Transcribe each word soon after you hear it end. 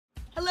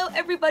Hello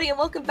everybody and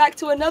welcome back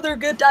to another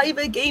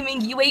Godiva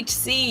Gaming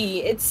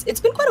UHC. It's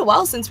been quite a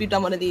while since we've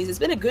done one of these. It's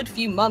been a good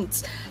few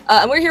months.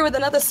 And we're here with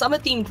another summer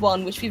themed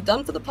one, which we've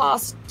done for the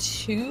past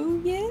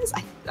 2 years?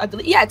 I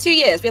believe, yeah, 2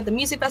 years. We had the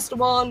music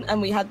festival one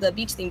and we had the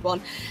beach themed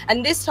one.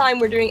 And this time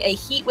we're doing a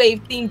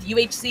heatwave themed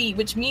UHC,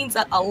 which means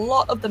that a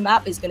lot of the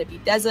map is going to be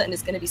desert and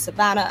it's going to be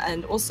savanna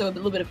and also a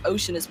little bit of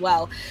ocean as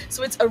well.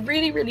 So it's a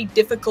really, really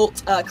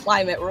difficult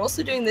climate. We're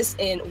also doing this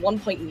in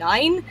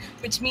 1.9,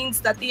 which means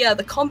that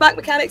the combat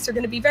mechanics are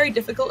going to be very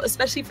difficult,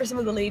 especially for some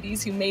of the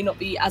ladies who may not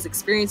be as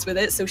experienced with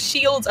it. So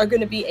shields are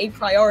going to be a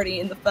priority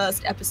in the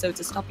first episode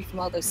to stop you from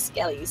all those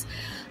skellies.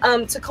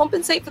 To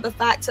compensate for the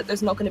fact that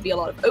there's not going to be a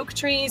lot of oak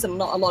trees and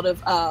not a lot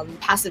of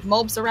passive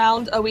mobs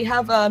around, we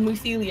have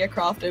Muthelia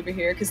Craft over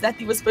here, because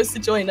Nethy was supposed to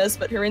join us,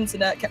 but her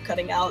internet kept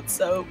cutting out,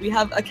 so we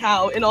have a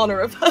cow in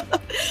honor of her.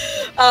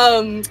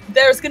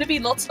 There's going to be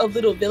lots of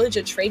little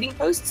villager trading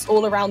posts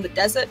all around the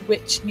desert,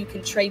 which you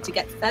can trade to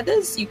get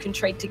feathers, you can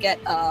trade to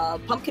get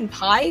pumpkin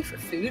pie for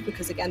food,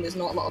 because again there's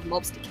not a lot of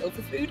mobs to kill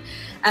for food,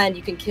 and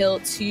you can kill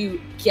to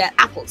get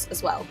apples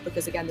as well,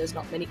 because again there's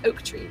not many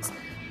oak trees.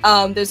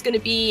 There's going to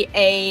be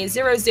a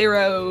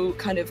 0-0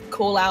 kind of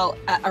call out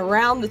at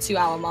around the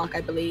 2-hour mark,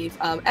 I believe.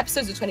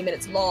 Episodes are 20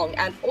 minutes long,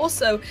 and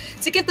also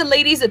to give the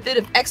ladies a bit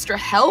of extra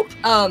help,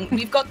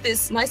 we've got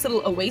this nice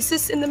little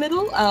oasis in the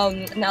middle.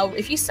 Now,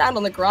 if you stand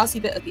on the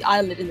grassy bit of the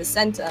island in the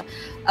center,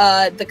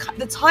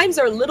 the times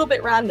are a little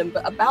bit random,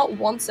 but about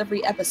once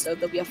every episode,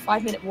 there'll be a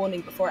 5-minute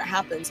warning before it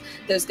happens.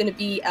 There's going to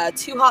be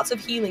 2 hearts of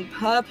healing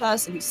per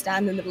person who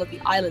stand in the middle of the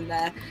island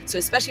there. So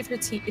especially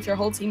if your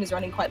whole team is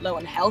running quite low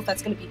on health,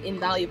 that's going to be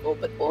invaluable,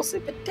 but also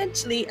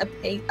potentially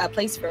a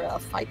place for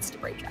fights to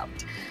break out.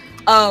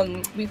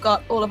 We've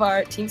got all of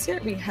our teams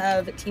here. We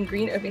have Team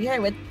Green over here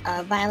with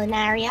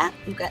Violinaria,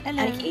 we've got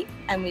Eneija,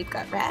 and we've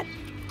got Red.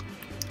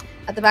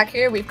 At the back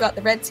here, we've got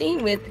the red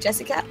team with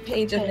Jessica,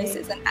 Paige of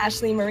Mrs. and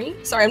Ashley Marie.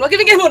 Sorry, I'm not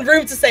giving anyone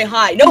room to say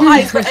hi. No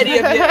hi's for any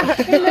of you.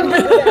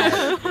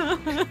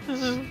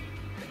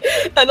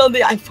 And on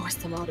the, I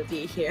forced them all to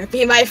be here.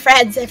 Be my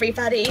friends,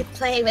 everybody.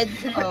 Play with.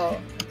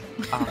 Oh.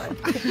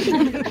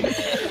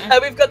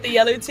 We've got the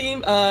yellow team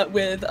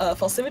with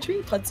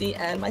FalseSymmetry, Pudsey,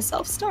 and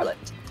myself,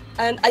 Starrlett.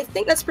 And I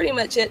think that's pretty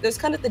much it. There's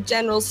kind of the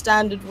general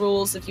standard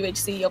rules of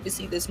UHC.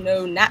 Obviously, there's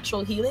no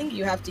natural healing.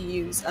 You have to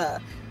use.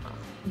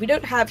 We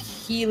don't have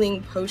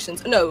healing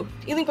potions. No,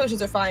 healing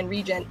potions are fine.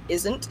 Regen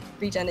isn't.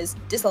 Regen is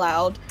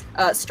disallowed.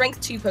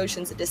 Strength 2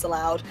 potions are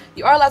disallowed.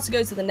 You are allowed to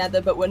go to the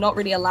nether, but we're not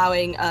really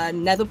allowing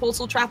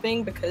NthPortal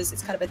trapping because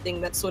it's kind of a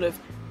thing that's sort of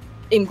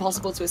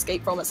impossible to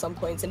escape from at some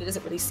points, and it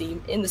doesn't really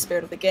seem in the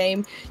spirit of the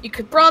game. You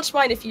could branch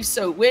mine if you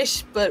so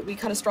wish, but we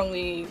kind of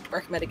strongly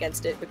recommend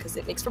against it because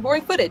it makes for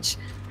boring footage.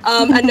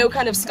 And no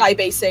kind of sky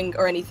basing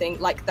or anything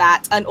like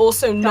that, and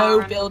also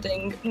no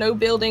building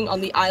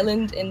on the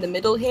island in the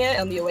middle here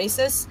on the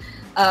oasis,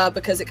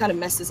 because it kind of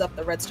messes up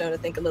the redstone, I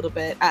think, a little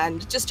bit,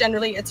 and just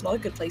generally it's not a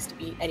good place to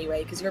be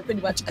anyway, because you're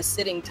pretty much a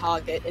sitting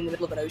target in the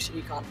middle of an ocean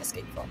you can't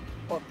escape from,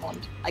 or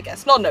pond, I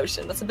guess. Not an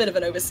ocean, that's a bit of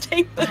an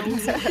overstatement.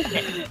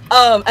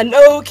 And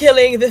no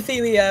killing the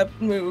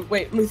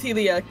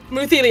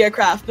Muthelia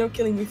Craft. No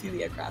killing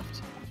Muthelia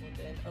Craft.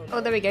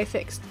 Oh, there we go,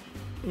 fixed.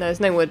 No, there's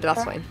no wood, but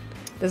that's fine.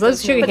 There's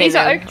loads of sugarcane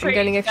now. I'm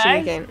getting a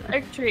sugarcane.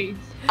 Oak trees.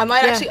 I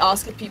might actually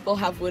ask if people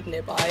have wood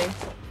nearby.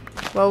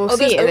 Well, we'll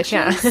see it in the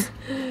chat.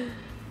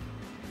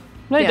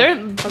 No, yeah,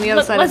 don't. On the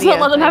other side Let's of the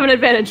not let them have an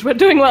advantage. We're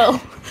doing well.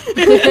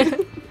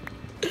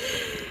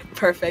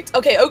 Perfect.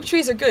 Okay, oak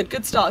trees are good.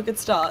 Good start. Good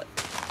start.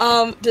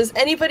 Does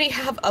anybody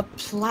have a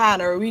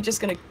plan, or are we just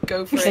gonna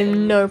go for it?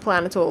 No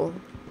plan at all.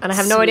 And I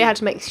have no idea how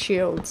to make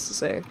shields,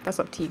 so that's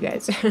up to you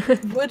guys.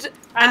 Wood.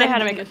 I know how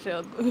to make a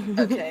shield.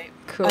 Okay.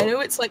 Cool. I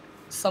know it's like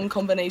some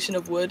combination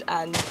of wood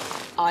and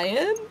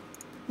iron.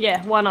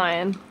 Yeah, 1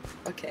 iron.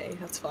 Okay,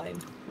 that's fine.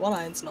 1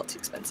 iron's not too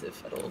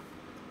expensive at all.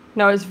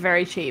 No, it's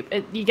very cheap.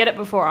 You get it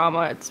before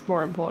armor. It's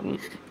more important.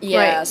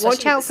 Yeah. Right,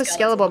 watch out for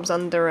skelebobs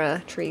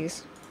under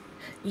trees.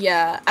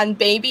 Yeah, and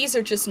babies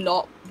are just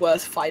not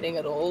worth fighting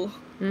at all.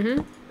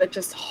 Mm-hmm. They're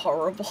just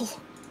horrible.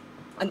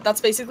 And that's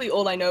basically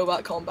all I know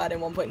about combat in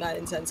 1.9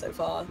 and 10 so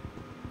far.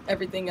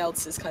 Everything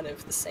else is kind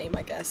of the same,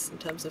 I guess, in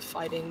terms of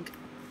fighting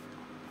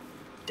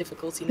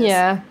difficultiness.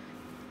 Yeah.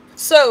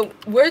 So,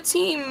 we're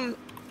team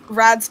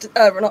Rad's,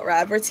 not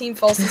Rad, we're team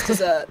False's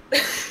Dessert.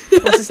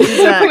 False's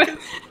Dessert.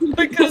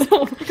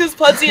 because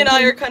Pudsey and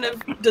I are kind of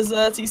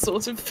desserty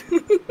sort of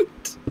food.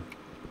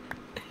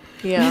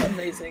 Yeah.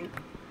 Amazing.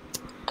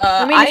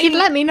 I mean, if you'd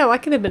let me know, I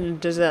could have been a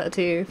dessert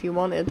too if you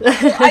wanted.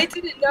 Well, I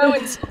didn't know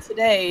until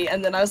today,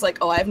 and then I was like,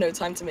 oh, I have no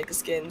time to make a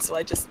skin, so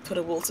I just put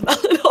a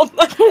watermelon on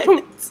my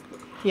head.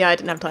 Yeah, I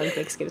didn't have time to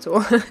make a skin at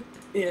all.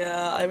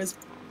 Yeah, I was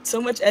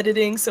so much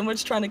editing, so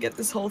much trying to get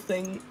this whole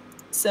thing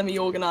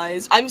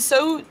semi-organized. I'm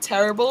so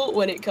terrible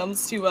when it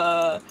comes to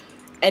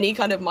any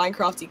kind of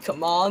Minecrafty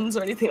commands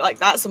or anything like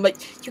that, so I'm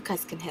like, you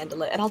guys can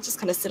handle it, and I'll just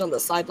kind of sit on the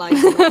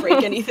sidelines and not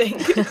break anything.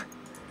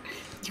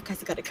 You guys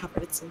have got it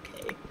covered, it's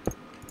okay.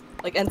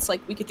 Like, and it's like,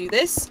 we could do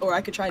this, or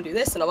I could try and do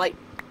this, and I'm like,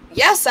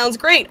 yeah, sounds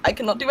great. I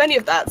cannot do any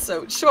of that,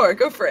 so sure,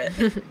 go for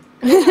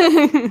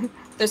it.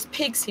 there's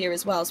pigs here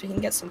as well, so we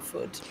can get some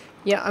food.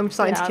 Yeah, I'm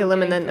starting to kill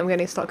them, and then I'm going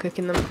to start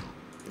cooking them.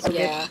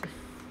 Yeah.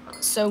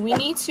 So we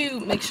need to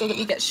make sure that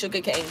we get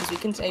sugar cane, because we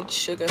can take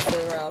sugar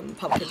for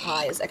pumpkin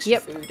pie as extra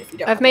food if you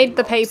don't. I've made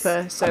the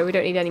paper, so we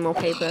don't need any more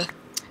paper.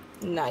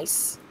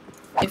 Nice.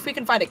 If we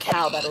can find a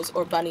cow,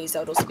 or bunnies, that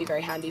would also be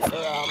very handy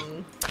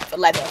for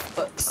leather,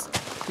 for books.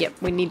 Yep,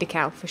 we need a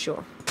cow for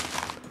sure.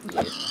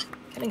 Yeah.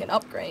 Getting an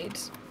upgrade.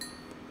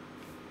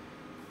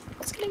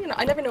 What's getting an?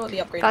 I never know what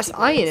the upgrade. That's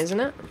iron, isn't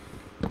it?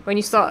 When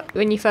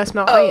you first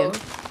melt iron.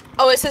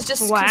 Oh, it says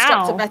just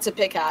construct a better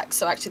pickaxe.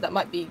 So actually, that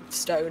might be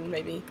stone,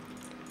 maybe.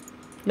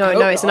 No,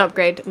 it's an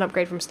upgrade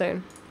from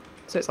stone.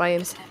 So it's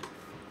iron.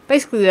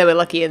 Basically, they were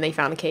lucky and they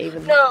found a cave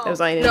and there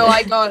was iron in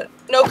it.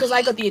 Because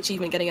I got the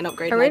achievement getting an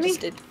upgrade. Oh, really? And I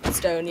just did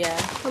stone, yeah.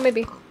 Oh,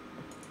 maybe.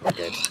 We're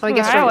good. I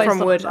guess from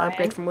wood.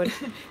 Upgrade from wood.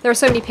 There are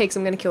so many pigs.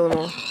 I'm gonna kill them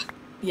all.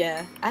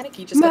 Yeah,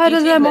 Aniki just got the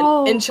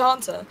achievement.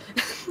 Enchanter.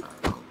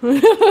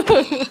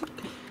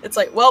 It's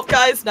like, well,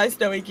 guys, nice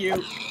knowing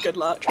you. Good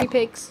luck. 3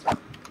 pigs.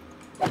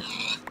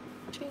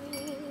 3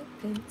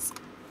 pigs.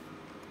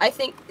 I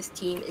think this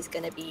team is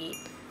gonna be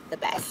the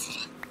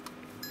best.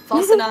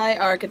 False and I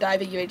are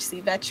Godiva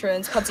UHC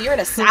veterans. Putzy, you're an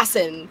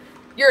assassin.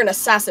 You're an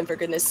assassin, for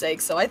goodness sake,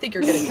 so I think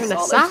you're gonna be solid. An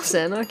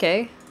assassin?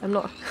 Okay. I'm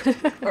not...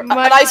 Or an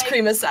ice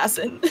cream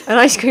assassin. An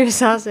ice cream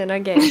assassin,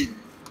 okay.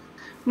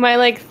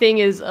 My, thing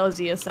is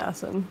Aussie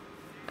assassin.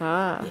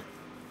 Ah.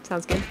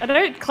 Sounds good. I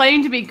don't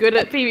claim to be good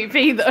at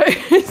PvP, though.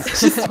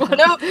 It's just one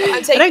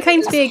I don't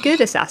claim to be a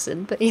good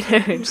assassin, but,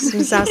 just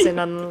an assassin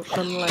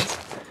nonetheless.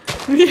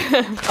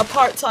 Yeah. A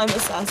part-time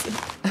assassin.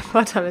 A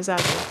part-time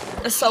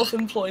assassin. A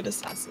self-employed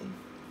assassin.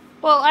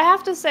 Well, I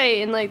have to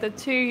say, in the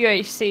 2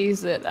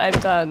 UHCs that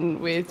I've done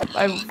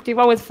I did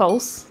one with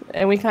False,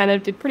 and we kind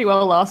of did pretty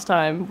well last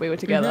time we were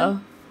together.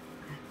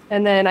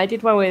 And then I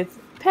did one with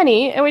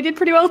Penny, and we did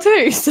pretty well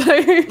too. So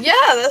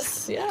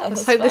let's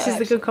hope this is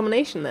the good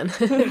combination then.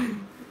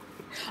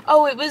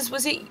 Oh,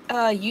 was it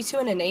you two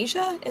and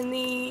Eneija in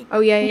the?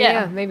 Oh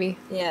yeah, maybe.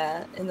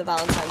 Yeah, in the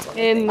Valentine's one.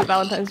 In the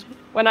Valentine's,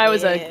 when I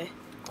was a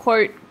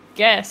quote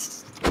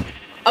guest.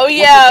 Oh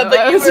yeah,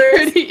 but you were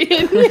already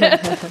in.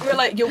 Yeah. You were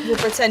like, we'll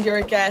pretend you're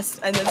a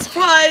guest, and then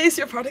surprise,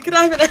 you're part of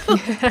Godiva now.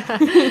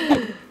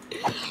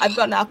 I've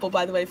got an apple,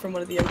 by the way, from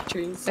one of the oak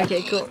trees.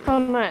 Okay, cool. Oh,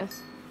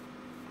 nice.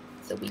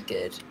 So we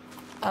good.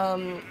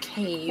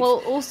 Cave.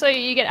 Well, also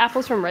you get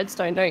apples from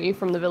redstone, don't you,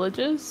 from the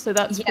villagers? So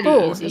that's pretty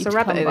easy. There's a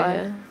rabbit over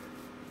here.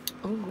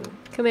 Ooh.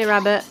 Come here,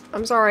 rabbit.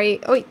 I'm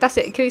sorry. Oh, wait, that's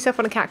it. Kill yourself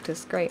on a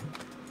cactus. Great.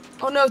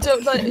 Oh no!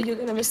 Don't. You're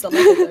gonna miss the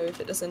level though if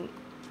it doesn't.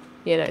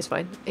 Yeah, no, it's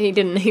fine. He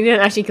didn't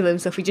actually kill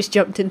himself. He just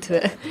jumped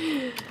into it.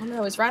 Oh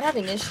no! Is Rat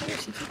having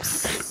issues? He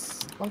keeps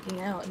logging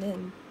out and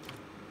in.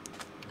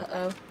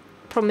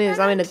 Problem is,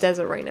 I'm in a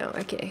desert right now.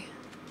 Okay.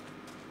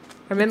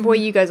 I remember where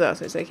you guys are,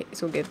 so it's okay.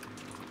 It's all good.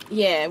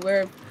 Yeah,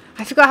 we're.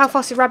 I forgot how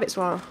fast the rabbits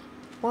were.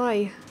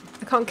 Why?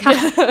 I can't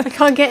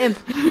get him.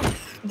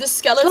 The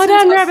skeletons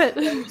are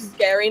so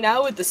scary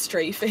now with the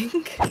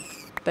strafing.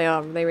 They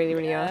are. They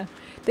really are.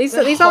 These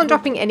aren't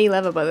dropping any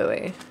leather, by the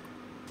way.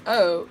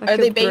 Oh, are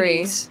they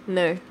babies? 3.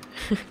 No.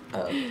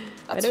 Oh,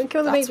 I don't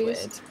kill the babies.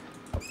 Weird.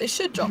 They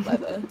should drop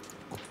leather.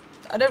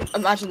 I don't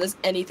imagine there's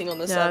anything on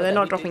the server. No, they're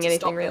not dropping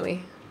anything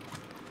really.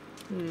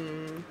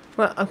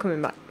 Well, I'm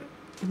coming back.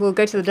 We'll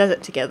go to the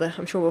desert together.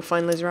 I'm sure we'll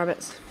find those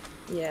rabbits.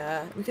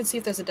 Yeah, we could see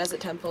if there's a desert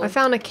temple. I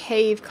found a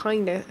cave,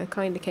 kinda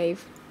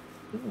cave.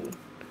 Ooh.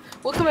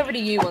 We'll come over to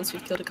you once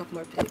we've killed a couple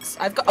more pigs.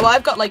 I've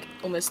got like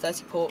almost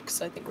 30 porks,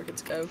 so I think we're good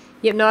to go.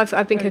 Yep, no,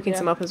 I've been cooking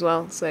some up as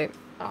well, so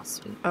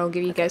sweet. I'll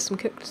give you guys some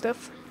cooked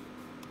stuff.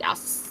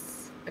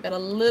 Yes, I got a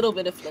little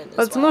bit of flint.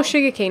 There's more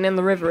sugarcane in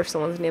the river if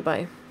someone's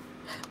nearby.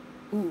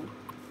 Ooh.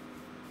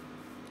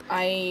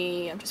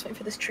 I'm just waiting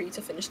for this tree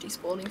to finish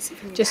despawning. See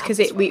if we can just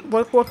because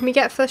what can we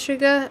get for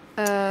sugar?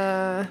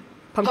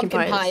 Pumpkin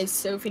pies.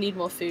 So if we need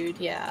more food,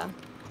 yeah.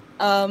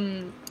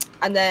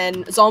 And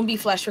then zombie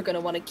flesh we're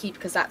gonna want to keep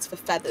because that's for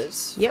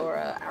feathers for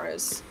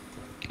arrows.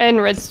 And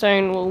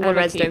redstone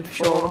redstone for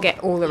sure. We'll get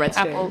all the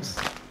redstone. Apples.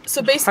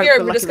 So basically,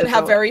 we're just gonna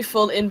have very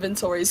full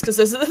inventories because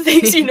those are the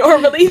things you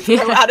normally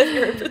throw out of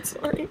your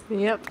inventory.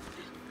 Yep.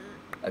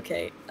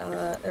 Okay.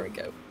 There we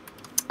go.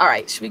 All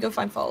right. Should we go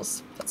find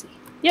False? Fuzzy.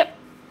 Yep.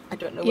 I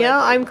don't know.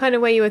 Yeah, I'm kind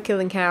of where you were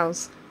killing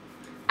cows.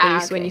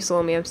 Okay. When you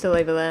saw me, I'm still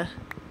over there.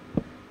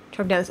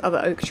 Chopping down this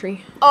other oak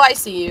tree. Oh, I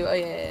see you. Oh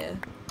yeah.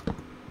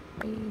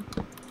 There you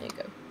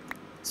go.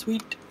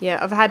 Sweet. Yeah,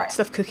 I've had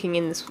stuff cooking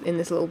in this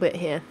little bit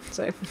here,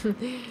 so.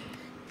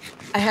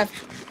 I have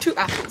 2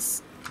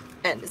 apples,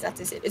 and that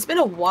is it. It's been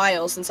a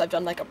while since I've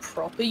done like a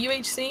proper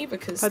UHC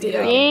because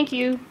thank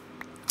you.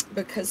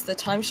 Because the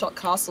Time Shot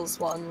Castles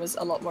one was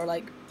a lot more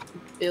like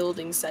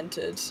building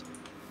centered.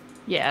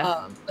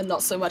 Yeah. And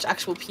not so much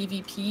actual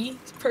PvP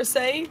per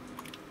se.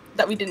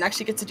 That we didn't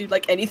actually get to do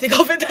like anything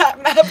of it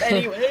that map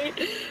anyway.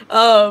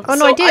 Oh no,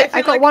 so I did.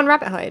 I got 1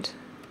 rabbit hide,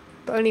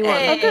 but only 1.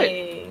 Hey.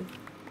 Okay.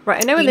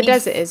 Right, I know where the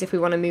desert is if we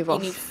want to move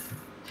off.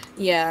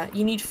 Yeah,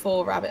 you need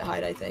 4 rabbit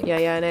hide, I think.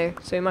 Yeah, I know.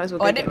 So we might as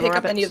well. I didn't pick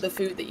up any of the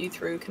food that you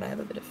threw. Can I have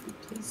a bit of food,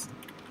 please?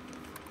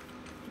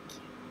 Thank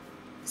you.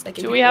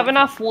 Do we have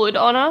enough wood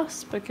on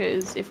us?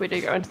 Because if we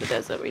do go into the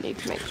desert, we need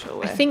to make sure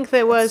we're... I think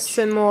there was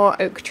some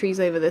more oak trees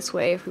over this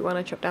way if we want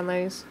to chop down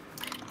those.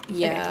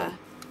 Yeah.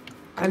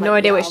 I have no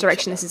idea which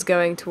direction this is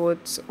going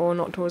towards, or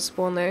not towards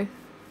spawn though.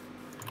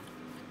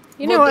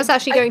 You know what, it's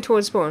actually going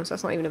towards spawn, so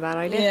that's not even a bad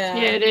idea. Yeah,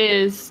 it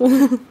is.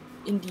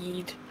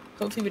 Indeed.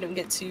 Hopefully we don't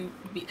get too...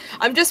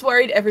 I'm just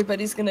worried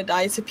everybody's gonna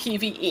die to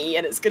PvE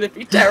and it's gonna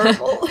be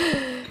terrible.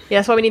 Yeah,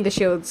 that's why we need the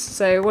shields.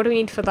 So what do we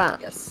need for that?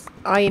 Yes.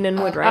 Iron and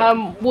wood,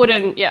 right?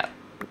 Wooden, yeah.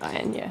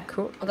 Iron, yeah.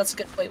 Cool. Well, that's a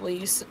good point.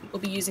 We'll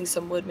be using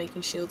some wood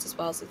making shields as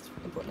well, so it's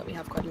important that we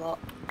have quite a lot.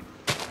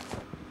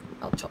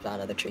 I'll chop down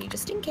another tree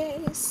just in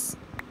case.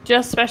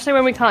 Just especially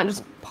when we can't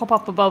just pop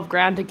up above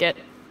ground to get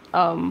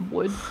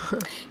wood.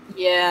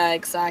 Yeah,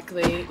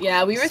 exactly.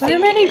 Yeah, we were so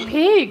many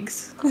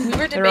pigs. We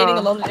were debating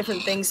a lot of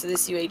different things for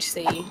this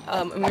UHC,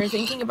 and we were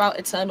thinking about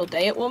Eternal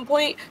Day at one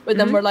point, but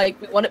then we're like,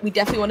 we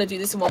definitely want to do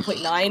this in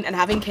 1.9, and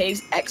having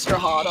caves extra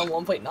hard on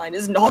 1.9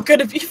 is not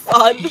going to be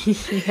fun.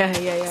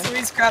 Yeah. So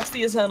we scrapped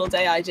the Eternal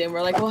Day idea, and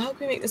we're like, well, how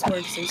can we make this more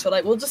interesting? So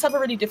like, we'll just have a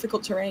really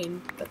difficult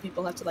terrain that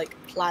people have to like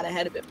plan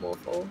ahead a bit more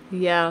for.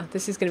 Yeah,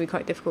 this is going to be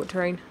quite difficult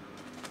terrain.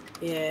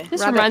 Yeah.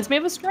 This reminds me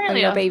of Australia. Oh,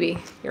 you're a baby.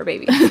 You're a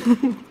baby.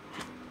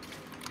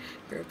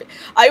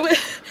 I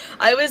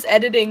was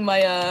editing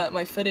my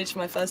my footage for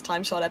my first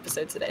time shot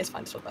episode today. It's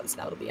fine to talk about this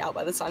now. It'll be out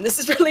by the time this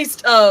is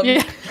released.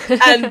 And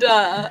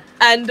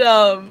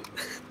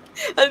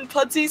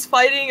Pudsy's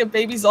fighting a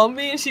baby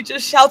zombie, and she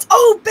just shouts,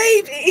 "Oh,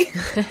 baby!"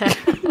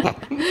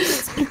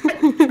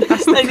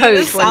 That's the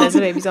code when there's a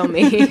baby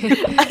zombie.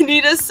 I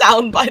need a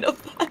soundbite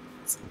of that.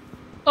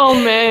 Oh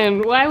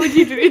man, why would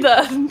you do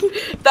that?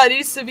 That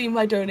needs to be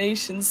my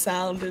donation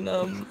sound. And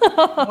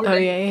oh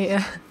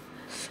yeah.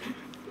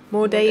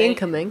 More day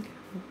incoming.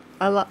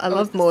 I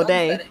love more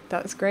day. Setting.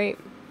 That's great.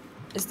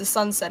 Is the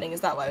sun setting?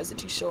 Is that why? Was it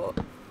too short?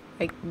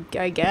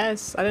 I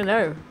guess. I don't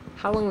know.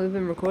 How long have we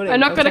been recording? I'm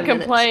not going to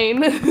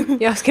complain.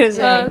 Yeah, I was going to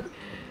say.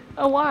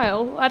 A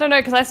while. I don't know,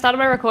 because I started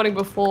my recording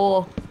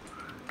before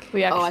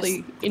we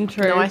actually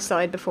intro. No, I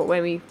started before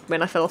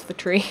when I fell off the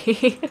tree.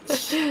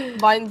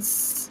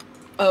 Mine's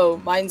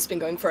been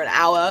going for an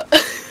hour.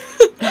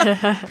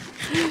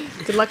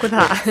 Good luck with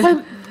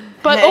that.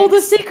 But all the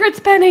secrets,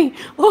 Penny!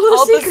 All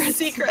the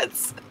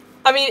secrets!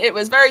 I mean, it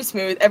was very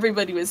smooth.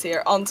 Everybody was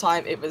here on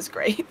time. It was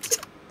great.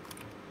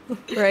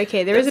 Right,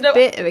 okay. There is a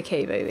bit of a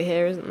cave over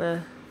here, isn't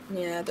there?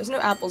 Yeah, there's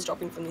no apples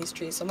dropping from these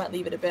trees, so I might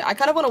leave it a bit. I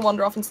kind of want to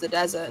wander off into the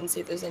desert and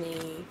see if there's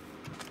any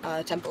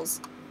temples.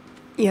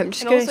 Yeah, I'm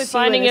just going to see. And also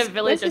finding a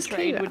villager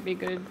trade would be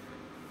good.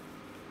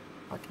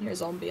 I can hear a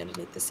zombie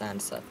underneath the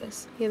sand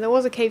surface. Yeah, there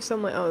was a cave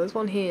somewhere. Oh, there's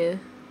one here.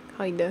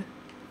 Kinda.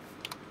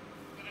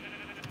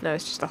 No,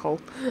 it's just a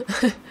hole.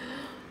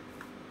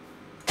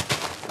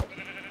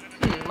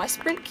 My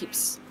sprint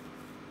keeps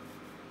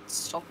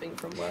stopping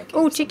from working.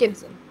 Oh, chicken!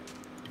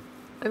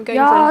 I'm going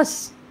for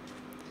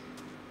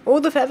all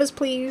the feathers,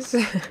 please.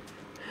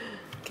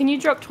 Can you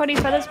drop 20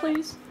 feathers,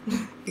 please?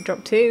 You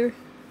dropped 2.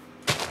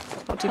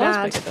 Not too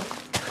bad.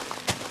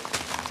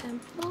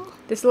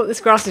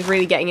 This grass is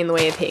really getting in the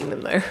way of hitting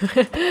them, though.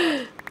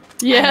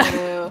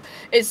 Yeah.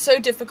 It's so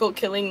difficult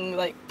killing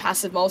like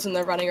passive mobs when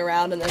they're running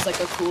around and there's like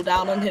a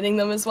cooldown on hitting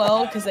them as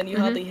well, because then you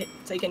hardly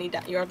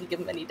you hardly give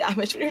them any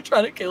damage when you're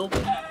trying to kill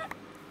them.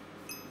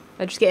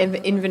 I just get an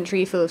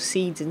inventory full of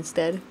seeds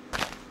instead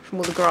from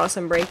all the grass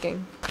I'm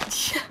breaking.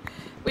 Yeah.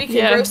 We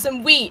can grow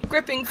some wheat.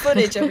 Gripping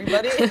footage,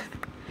 everybody.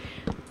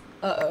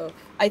 Uh-oh.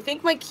 I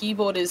think my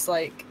keyboard is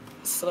like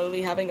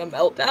slowly having a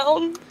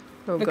meltdown.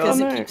 Oh, because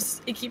God.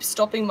 it keeps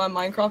stopping my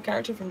Minecraft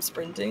character from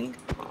sprinting.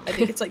 I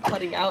think it's like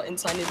cutting out in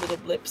tiny little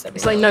blips.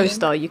 It's like, no,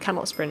 Star, you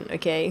cannot sprint,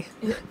 okay?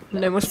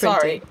 No more sprinting.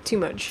 Sorry. Too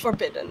much.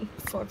 Forbidden.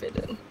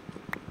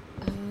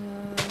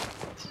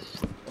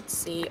 Let's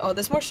see. Oh,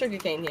 there's more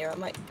sugarcane here. I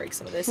might break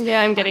some of this.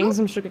 Yeah, I'm getting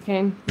some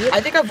sugarcane. Yep.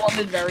 I think I've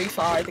wandered very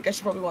far. I think I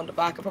should probably wander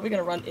back. I'm probably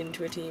going to run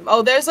into a team.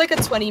 Oh, there's like a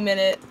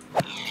 20-minute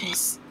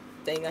piece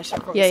thing. I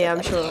should probably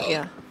I'm sure,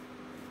 yeah.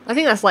 I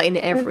think that's like in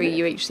every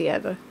UHC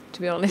ever,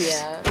 to be honest.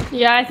 Yeah.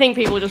 Yeah, I think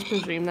people just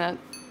presume that.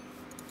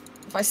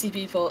 If I see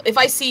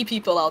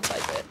people, I'll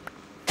type it.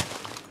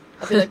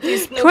 I'll be like,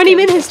 please, no 20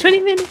 minutes, 20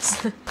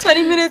 minutes!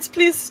 20 minutes,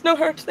 please, no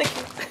hurt, thank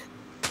you.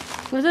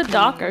 There's a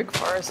dark oak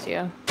forest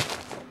here.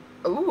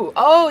 Ooh,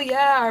 oh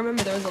yeah, I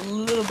remember there was a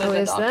little bit of a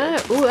is dark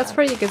that? oak. Ooh, that's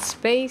pretty good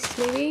space,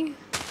 maybe?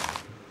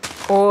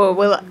 Or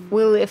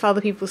will if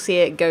other people see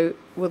it,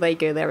 will they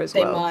go there as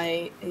well? They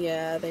might,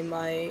 yeah, they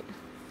might.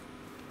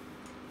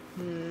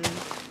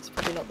 It's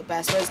probably not the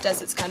best, whereas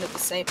desert's kind of the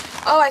same.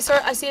 Oh, I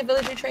see a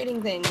villager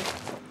trading thing.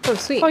 Oh,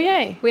 sweet. Oh,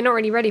 yay. We're not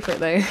really ready for it,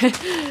 though.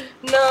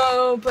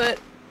 No, but...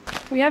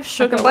 We have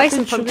sugar. I can buy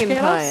some pumpkin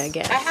pie, I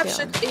guess. I have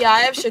sugar. Yeah,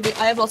 I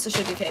have lots of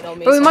sugarcane on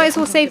me. But we might as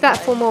well save that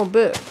for more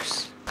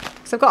books.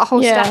 Because I've got a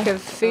whole stack of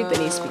food that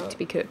needs to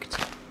be cooked.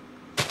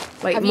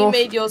 Like, have you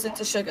made yours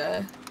into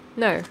sugar?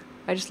 No,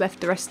 I just left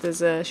the rest as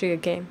sugar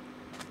cane.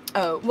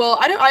 Oh, well,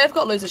 I have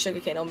got loads of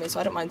sugarcane on me, so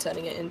I don't mind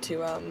turning it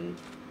into,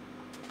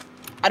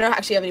 I don't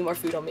actually have any more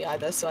food on me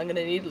either, so I'm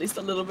gonna need at least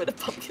a little bit of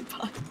pumpkin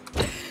pie.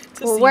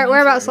 Well,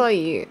 whereabouts are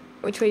you?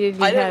 Which way did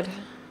you head?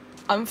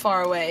 I'm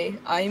far away.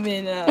 I'm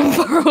in.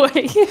 Far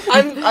away.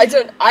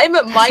 I'm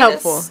at minus.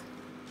 Helpful.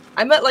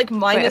 I'm at like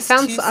minus Wait, I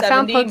found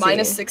 270, Podsy.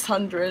 minus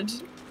 600.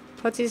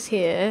 Podsy's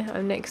here.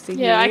 I'm next to you.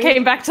 Yeah, I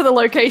came back to the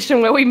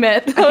location where we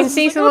met. I can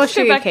see some more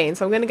sugarcane,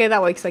 so I'm gonna go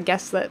that way because I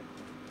guess that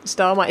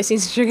Star might have seen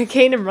some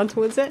sugarcane and run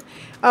towards it.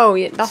 Oh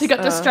yeah, that's. She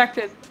got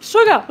distracted.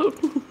 Sugar.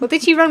 Well,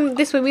 did she run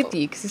this way with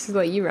you? Because this is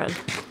where you ran.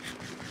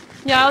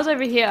 Yeah, I was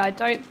over here. I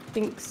don't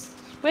think.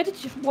 Where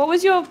did you? What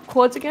was your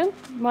chords again?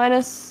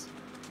 Minus.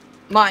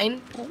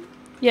 Mine.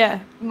 Yeah.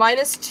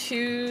 Minus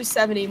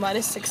 270,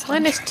 minus 600.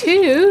 Minus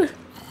 2.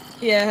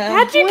 Yeah.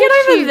 How'd you get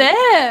over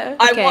there?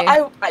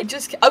 I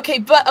just okay,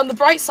 but on the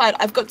bright side,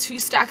 I've got 2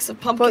 stacks of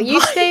pumpkin Well, you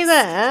pies. stay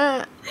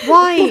there.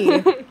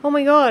 Why? Oh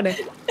my god.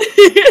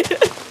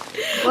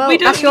 Well,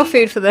 that's your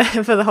food for the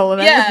whole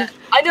event. Yeah,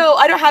 I know.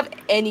 I don't have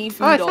any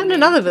food. Oh, I on found me.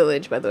 another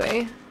village, by the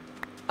way.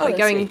 Oh, Like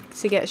going sweet.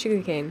 to get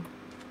sugarcane.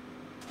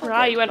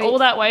 Right, you went all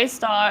that way,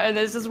 Star, and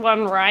there's just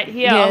one right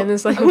here. Yeah, and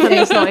there's like one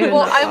that's not even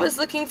Well, that I far. was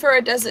looking for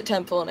a desert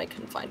temple and I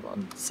couldn't find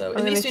one. So I'm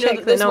at least we gonna know check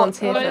that that there's no one. one's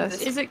here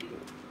first. Is it?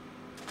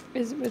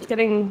 It's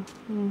getting.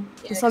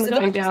 Yeah, The sun's 'cause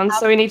going down,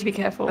 so we need to be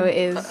careful. Oh, it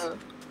is.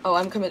 Oh,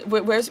 I'm coming.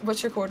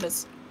 What's your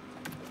coordinates?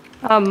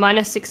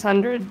 Minus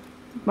 600,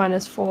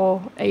 minus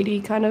 480,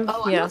 kind of.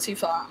 Oh, I'm Yeah. not too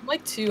far. I'm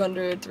like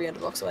 200, 300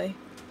 blocks away.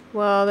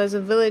 Well, there's a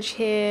village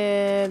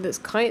here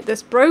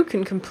that's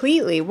broken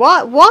completely.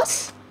 What?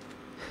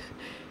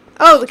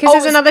 Oh, because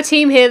there's another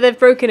team here. They've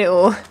broken it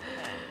all.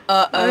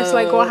 I was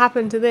like, what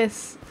happened to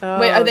this? Oh,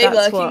 Wait, are they that's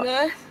lurking what.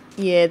 there?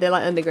 Yeah, they're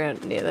like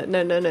underground. Yeah,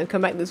 no,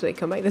 come back this way.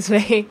 Come back this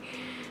way.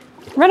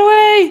 Run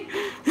away!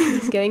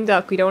 It's getting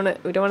dark. We don't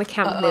want to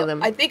camp near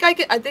them. I think I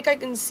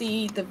can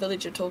see the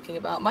village you're talking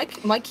about. My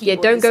keyboard. Yeah,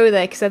 don't go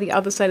there because they're the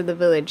other side of the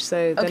village.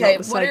 So they're Okay,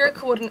 not the what are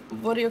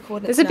side. your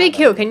coordinates? There's a now, big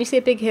then? hill. Can you see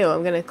a big hill?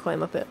 I'm gonna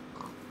climb up it.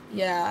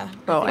 Yeah.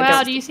 Oh, I Wow,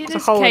 don't. do you see There's a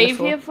this hole in the cave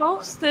floor. here,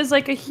 False? There's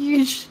like a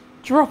huge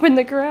drop in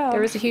the ground.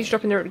 There is a huge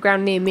drop in the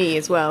ground near me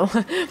as well.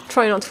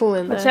 Try not to fall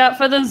in Watch there. out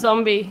for the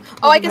zombie.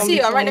 Oh, I There's a can see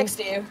you. zombie I'm right coming. next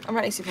to you. I'm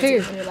right next to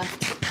you. Who? On your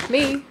left.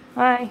 Me,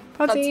 Hi.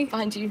 Podsy.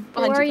 Behind you.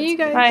 Where Behind are you. you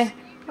guys? Hi.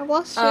 I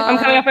lost you. I'm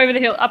coming up over the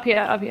hill. Up here.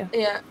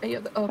 Yeah.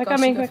 Oh, We're gosh,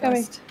 coming, you go we're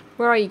coming. first.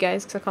 Where are you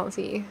guys? Because I can't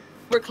see you.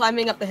 We're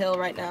climbing up the hill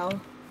right now.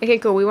 Okay,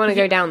 cool. We want to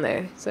go down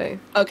there. So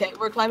Okay,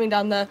 we're climbing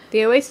down the.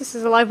 the oasis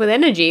is alive with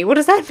energy. What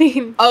does that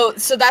mean? Oh,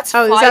 so that's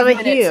Oh, is 5 that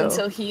the minutes heal?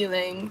 until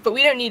healing, but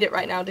we don't need it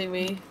right now, do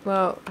we?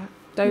 Well,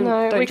 don't.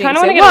 No, don't we jinx kinda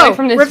it. wanna get Whoa! away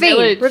from this ravine,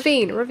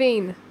 village.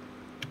 ravine.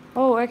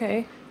 Oh,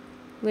 okay.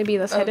 Maybe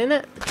let's head Oh. in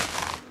it.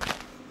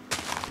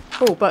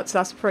 Oh, but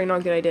that's probably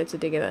not a good idea to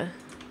dig it there.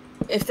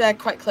 If they're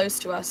quite close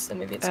to us, then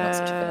maybe it's not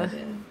such a good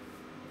idea.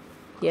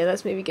 Yeah,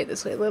 let's maybe get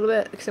this way a little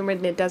bit because I'm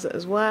in the desert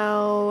as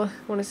well.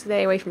 Want to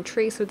stay away from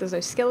trees so there's no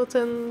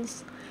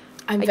skeletons.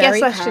 I guess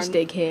let's just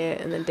dig here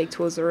and then dig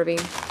towards the ravine.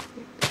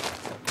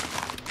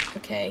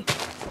 Okay.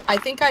 I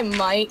think I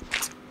might.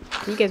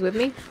 Are you guys with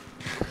me?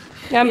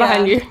 Yeah, I'm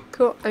behind you.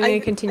 Cool. I'm going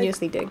to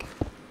continuously dig.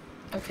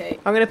 Okay.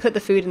 I'm going to put the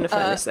food in the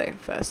furnace though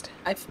first.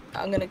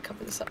 I'm gonna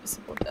cover this up with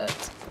some more dirt.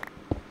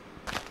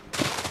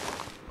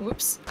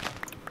 Whoops.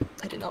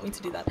 I did not mean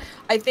to do that.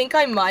 I think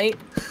I might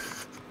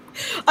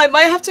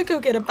have to go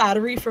get a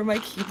battery for my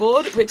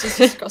keyboard, which is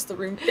just across the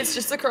room. It's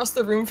just across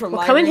the room from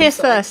my Come in room, here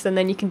so first and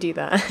then you can do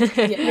that.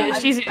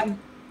 Yeah,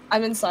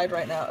 I'm inside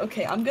right now.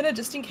 Okay, I'm gonna,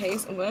 just in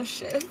case, I'm gonna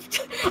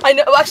shift. I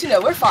know, well, actually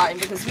no, we're fine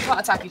because we can't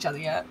attack each other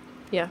yet.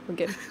 Yeah, we're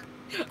good.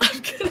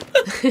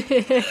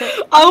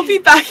 I'll be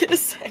back in a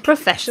sec.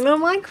 Professional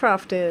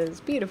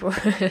Minecrafters. Beautiful.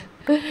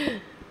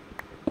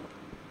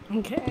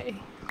 Okay.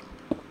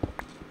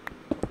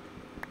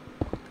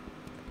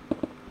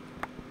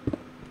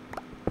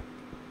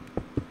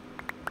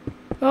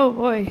 Oh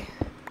boy.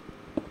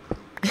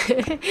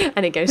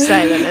 And it goes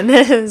silent and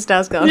then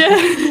Star's gone.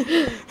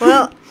 Yeah.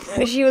 Well,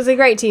 she was a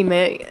great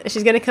teammate.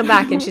 She's gonna come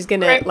back and she's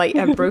gonna like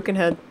have broken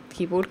her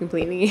keyboard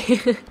completely.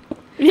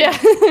 Yeah.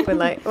 We're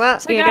like, well,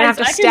 So you're gonna have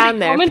to guys, I can stand do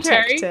there and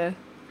commentary. protect her.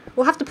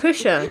 We'll have to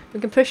push her. We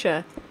can push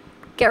her.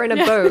 Get her in a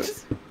Yeah.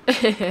 boat.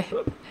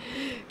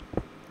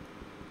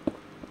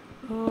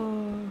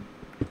 Oh.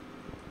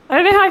 I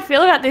don't know how I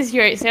feel about this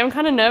UHC. I'm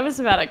kind of nervous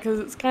about it because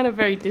it's kind of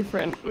very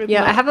different. With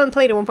Yeah, I like- haven't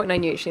played a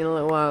 1.9 UHC in a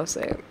little while,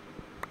 so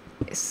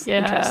it's Yeah.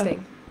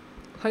 interesting.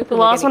 The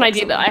last one I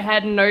did, I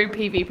had no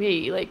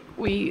PvP. Like,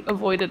 we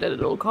avoided it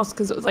at all costs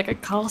because it was like a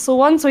castle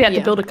one, so we had Yeah.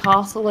 to build a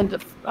castle and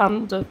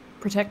to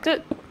protect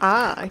it.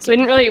 Ah, okay. So we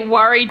didn't really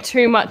worry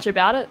too much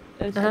about it.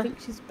 I think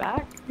she's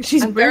back.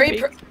 She's I'm very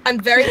moving. I'm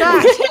very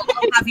proud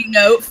to have you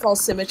know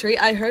FalseSymmetry.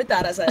 I heard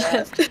that as I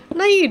left.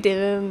 No, you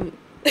didn't.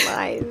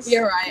 Lies.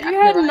 You're right. You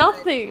you're had right.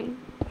 nothing.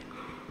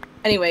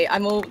 Anyway,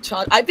 I'm all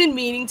charged. I've been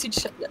meaning to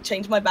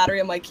change my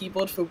battery on my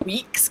keyboard for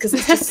weeks because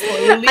it's just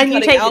slowly And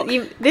you cutting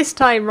out. this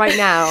time right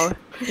now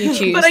you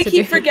choose But I to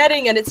keep do-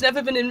 forgetting, and it's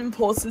never been an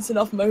important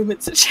enough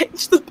moment to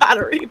change the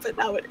battery, but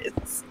now it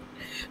is.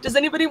 Does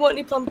anybody want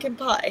any pumpkin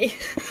pie?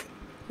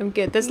 I'm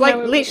good. There's No, like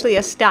we've- literally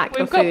a stack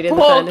We've of got food in the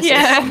pork, furnaces.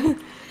 yeah.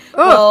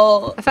 Oh,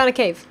 Well, I found a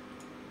cave.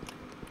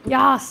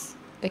 Yes.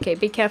 Okay,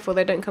 be careful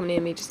though, don't come near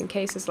me just in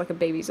case there's like a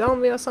baby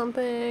zombie or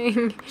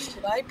something.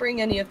 Should I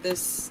bring any of this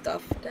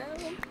stuff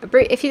down?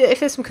 If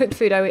there's some cooked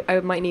food, I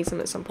might need some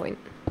at some point.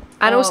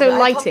 And also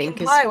lighting,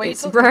 because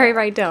it's very,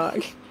 very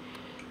dark.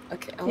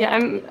 Okay. Yeah,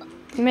 I'm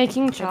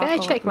making charcoal. I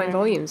better check my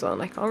volumes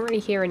on. I can't really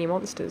hear any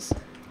monsters.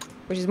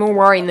 Which is more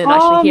worrying than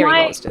actually hearing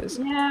monsters.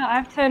 Yeah,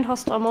 I've turned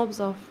hostile mobs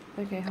off.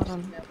 Okay, hold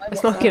on.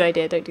 That's not a good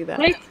idea, don't do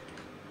that.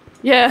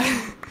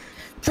 Yeah.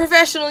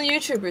 Professional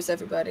YouTubers,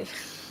 everybody.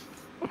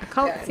 I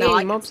can't see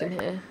any mobs in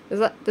here.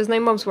 There's no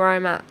mobs where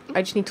I'm at.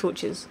 I just need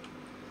torches.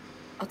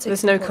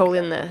 There's no coal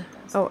in there.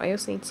 Oh, I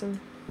also need some.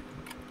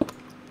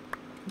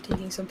 I'm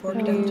taking some pork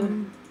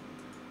down.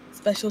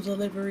 Special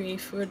delivery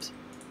food.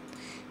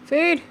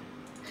 Food!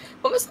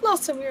 When was the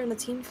last time we were in a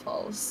team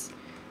falls?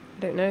 I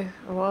don't know.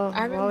 A while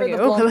ago.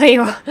 The Oh, there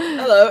you are.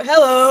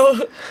 Hello!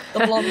 The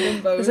blonde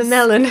bimbos. There's a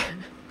melon.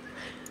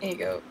 There you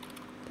go.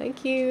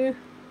 Thank you.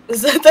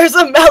 There's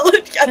a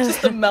melon! Yeah,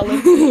 just a melon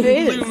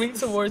blooming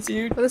towards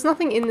you. Well, there's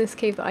nothing in this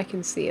cave that I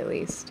can see, at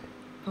least.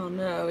 Oh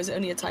no, is it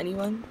only a tiny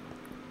one?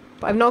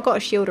 But I've not got a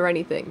shield or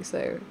anything,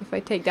 so if I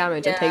take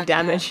damage, I take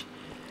damage.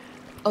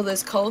 Oh,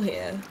 there's coal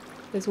here.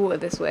 There's water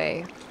this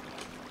way.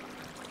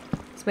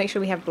 Let's make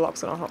sure we have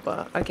blocks on our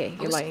hotbar. Okay,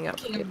 you're lighting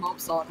up. Good.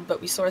 Mobs on, but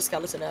we saw a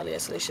skeleton earlier,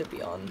 so they should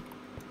be on.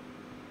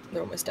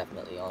 They're almost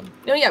definitely on.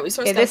 No, yeah, we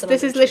saw a skeleton.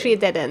 This is literally a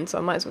dead end, so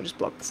I might as well just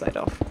block the side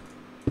off.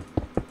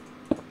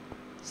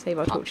 Save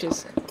our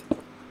torches.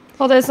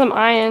 Oh, there's some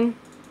iron.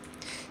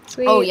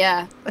 Sweet. Oh,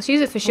 yeah. Let's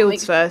use it for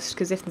shields first,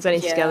 because if there's any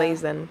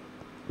skellies, then...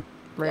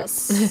 Rip.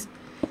 Yes.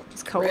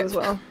 It's cold as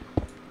well.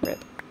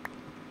 Rip.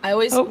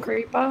 Oh,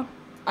 creeper.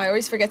 I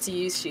always forget to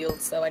use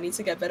shields, though. I need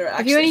to get better at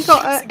actually using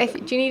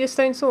them. Do you need a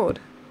stone sword?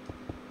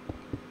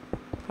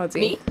 Pudsy.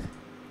 Me?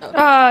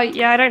 Oh.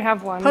 Yeah, I don't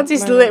have one.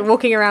 Pudsy's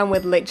walking around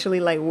with literally,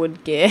 like,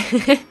 wood gear.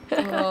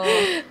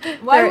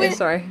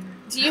 Sorry.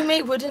 Do you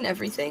make wood and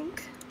everything?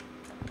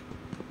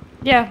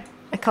 Yeah.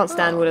 I can't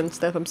stand wood and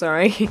stuff, I'm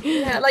sorry.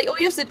 Yeah, like, all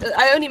you have to...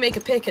 I only make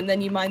a pick, and then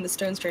you mine the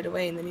stone straight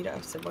away, and then you don't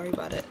have to worry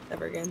about it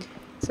ever again.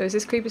 So is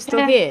this creeper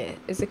still here?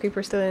 Is the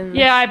creeper still in?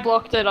 Yeah, I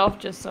blocked it off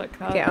just so it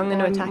can't. Okay, I'm going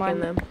to attack him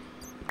then.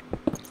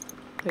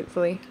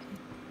 Hopefully.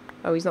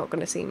 Oh, he's not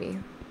going to see me.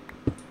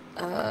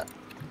 Hello,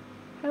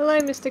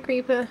 Mr.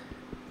 Creeper.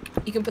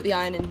 You can put the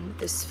iron in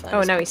this furnace.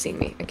 Oh, now he's seen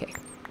me. Okay.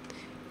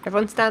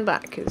 Everyone stand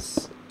back,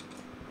 because...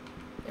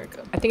 There we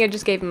go. I think I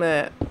just gave him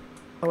a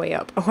way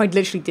up. Oh, I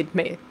literally did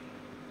make it.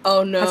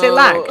 Oh, no. Has it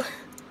lagged?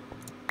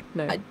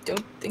 No. I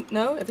don't think...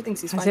 No, everything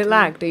seems fine. Has it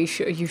lagged? Are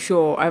you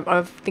sure?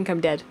 I think I'm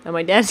dead. Am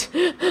I dead?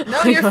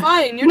 No, you're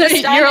fine. You're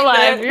just you're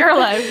alive. There. You're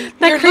alive.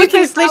 That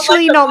creeper's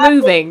literally not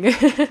moving. You're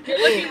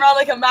looking around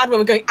like a mad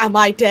woman going, am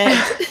I dead?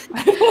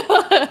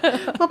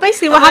 Well,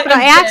 basically what happened,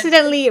 I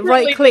accidentally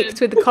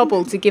right-clicked with the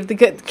cobble to give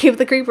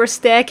the creeper a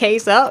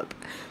staircase up.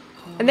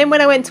 And then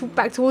when I went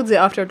back towards it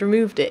after I'd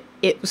removed it,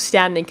 it was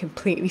standing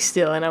completely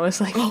still, and I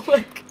was like, oh my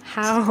God.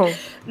 How?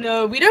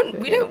 No, we don't.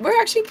 We're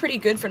actually pretty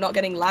good for not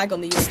getting lag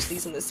on the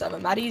UHCs in this server.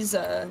 Maddie's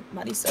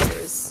server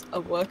is a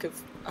work of,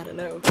 I don't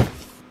know,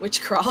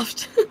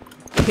 witchcraft.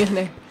 Yeah,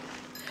 no.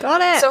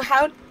 Got it.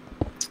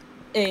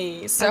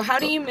 So how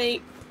do you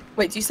make?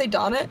 Wait, do you say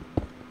darn it?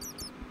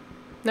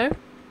 No.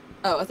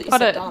 Oh, I thought you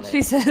said darn it.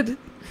 She said.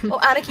 Oh,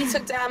 Anarchy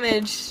took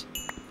damage.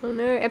 Oh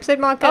no! Episode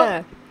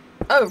marker.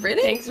 Oh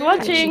really? Thanks for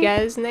watching. See you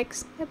guys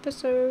next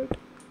episode.